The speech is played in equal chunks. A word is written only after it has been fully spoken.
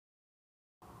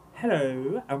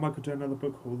Hello, and welcome to another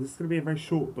book haul. This is going to be a very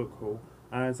short book haul.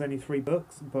 It's only 3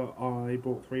 books, but I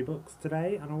bought 3 books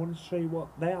today, and I want to show you what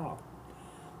they are.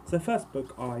 So the first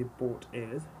book I bought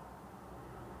is...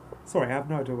 Sorry, I have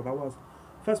no idea what that was.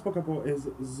 First book I bought is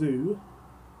Zoo,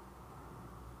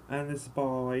 and this is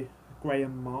by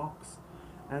Graham Marks.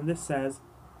 And this says,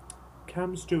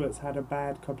 Cam Stewart's had a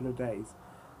bad couple of days.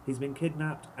 He's been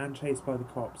kidnapped and chased by the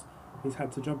cops. He's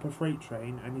had to jump a freight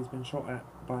train, and he's been shot at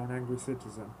by an angry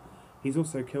citizen. He's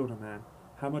also killed a man.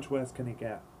 How much worse can it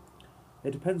get? It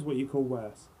depends what you call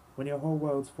worse. When your whole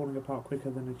world's falling apart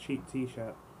quicker than a cheap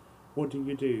t-shirt, what do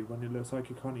you do when it looks like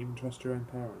you can't even trust your own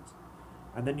parents?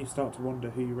 And then you start to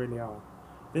wonder who you really are.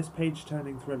 This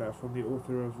page-turning thriller from the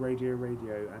author of Radio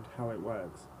and How It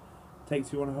Works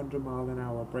takes you on a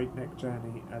 100-mile-an-hour breakneck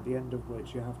journey, at the end of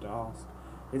which you have to ask,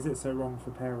 is it so wrong for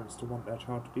parents to want their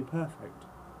child to be perfect?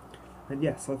 And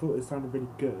yes, I thought it sounded really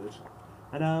good.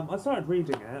 And I started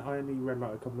reading it. I only read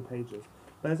like a couple of pages,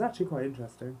 but it's actually quite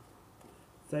interesting.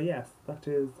 So yes, that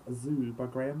is Zoo by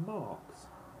Graham Marks.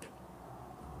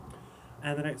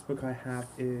 And the next book I have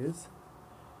is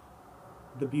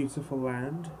The Beautiful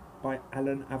Land by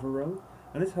Alan Averill.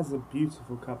 And this has a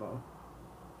beautiful cover.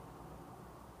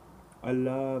 I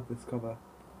love this cover.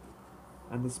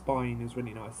 And the spine is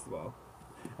really nice as well.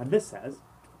 And this says,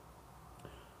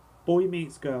 boy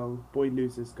meets girl, boy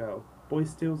loses girl. Boy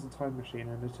steals a time machine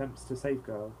and attempts to save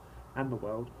girl and the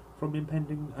world from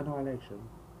impending annihilation.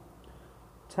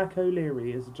 Tak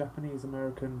O'Leary is a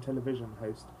Japanese-American television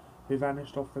host who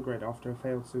vanished off the grid after a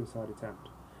failed suicide attempt.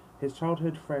 His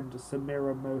childhood friend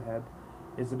Samira Moheb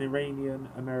is an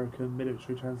Iranian-American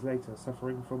military translator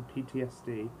suffering from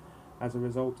PTSD as a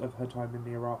result of her time in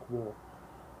the Iraq War.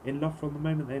 In love from the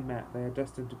moment they met, they are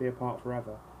destined to be apart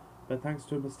forever. But thanks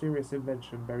to a mysterious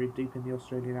invention buried deep in the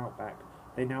Australian outback,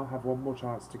 they now have one more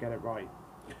chance to get it right.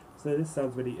 So this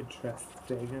sounds really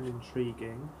interesting and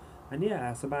intriguing. And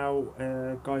yeah, it's about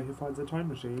a guy who finds a time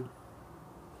machine.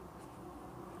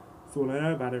 That's all I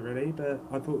know about it really, but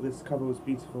I thought this cover was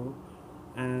beautiful.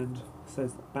 And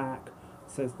says the back,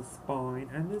 says the spine,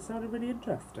 and it sounded really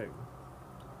interesting.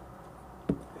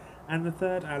 And the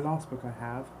third and last book I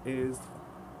have is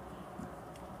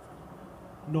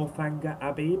Northanger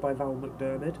Abbey by Val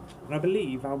McDermid. And I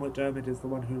believe Val McDermid is the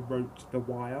one who wrote The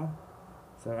Wire.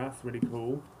 So that's really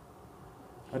cool.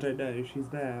 I don't know, she's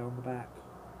there on the back.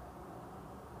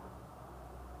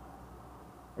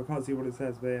 I can't see what it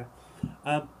says, but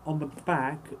yeah. On the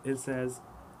back it says,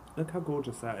 look how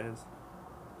gorgeous that is.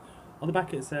 On the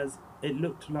back it says, it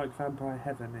looked like Vampire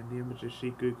Heaven in the images she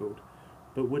googled,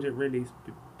 but would it really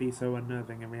be so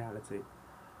unnerving in reality?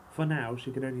 For now,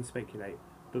 she could only speculate,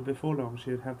 but before long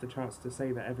she would have the chance to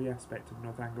savour every aspect of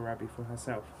Northanger Abbey for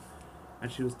herself,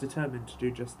 and she was determined to do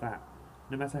just that.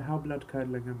 No matter how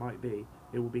blood-curdling it might be,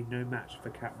 it will be no match for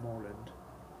Cat Morland.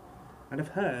 And I've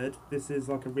heard this is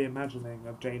like a reimagining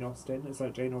of Jane Austen. It's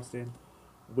like Jane Austen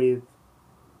with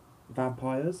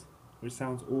vampires, which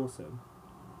sounds awesome.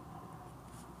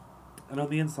 And on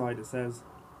the inside it says,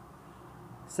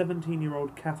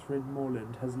 17-year-old Catherine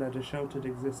Morland has led a sheltered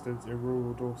existence in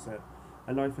rural Dorset,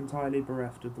 a life entirely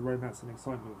bereft of the romance and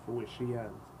excitement for which she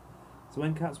yearns. So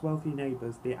when Kat's wealthy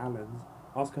neighbours, the Allens,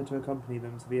 ask her to accompany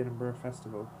them to the Edinburgh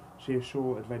Festival, she is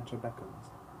sure adventure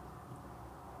beckons.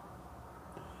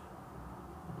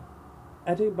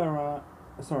 Edinburgh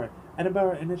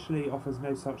initially offers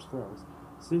no such thrills.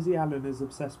 Susie Allen is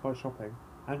obsessed by shopping,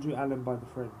 Andrew Allen by the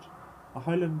fringe. A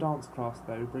Highland dance class,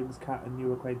 though, brings Kat a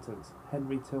new acquaintance,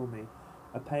 Henry Tilney,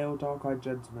 a pale, dark-eyed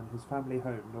gentleman whose family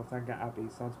home, Northanger Abbey,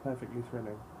 sounds perfectly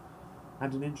thrilling,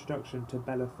 and an introduction to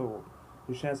Bella Thorpe,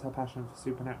 who shares her passion for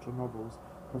supernatural novels,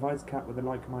 provides Kat with a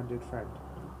like-minded friend.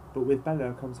 But with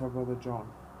Bella comes her brother John,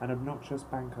 an obnoxious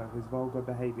banker whose vulgar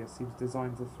behaviour seems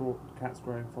designed to thwart Kat's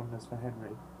growing fondness for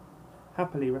Henry.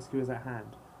 Happily, rescue is at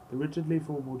hand. The rigidly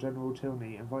formal General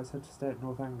Tilney invites her to stay at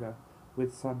Northanger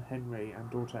with son Henry and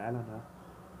daughter Eleanor.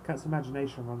 Kat's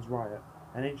imagination runs riot.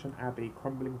 An ancient abbey,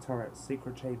 crumbling turrets,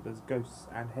 secret chambers, ghosts,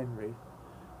 and Henry.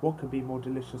 What could be more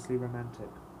deliciously romantic?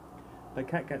 But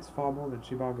Kat gets far more than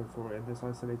she bargained for in this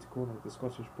isolated corner of the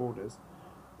Scottish borders.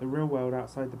 The real world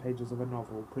outside the pages of a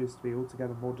novel proves to be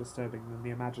altogether more disturbing than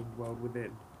the imagined world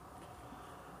within.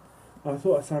 I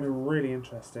thought it sounded really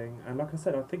interesting, and like I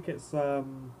said, I think it's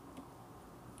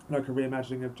like a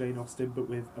reimagining of Jane Austen but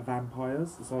with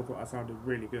vampires, so I thought that sounded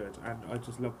really good, and I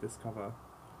just love this cover.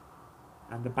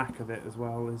 And the back of it as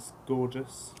well is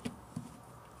gorgeous.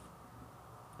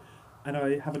 And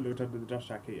I haven't looked under the dust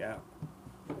jacket yet.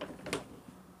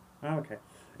 Oh, okay.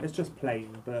 It's just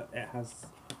plain, but it has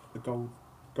the gold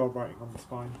writing on the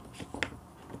spine.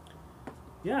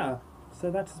 Yeah, so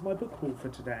that is my book haul for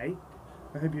today.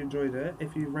 I hope you enjoyed it.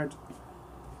 If you've read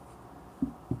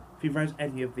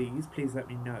any of these, please let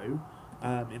me know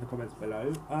in the comments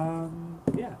below.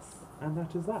 Yes, and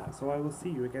that is that. So I will see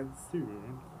you again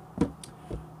soon.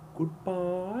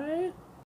 Goodbye.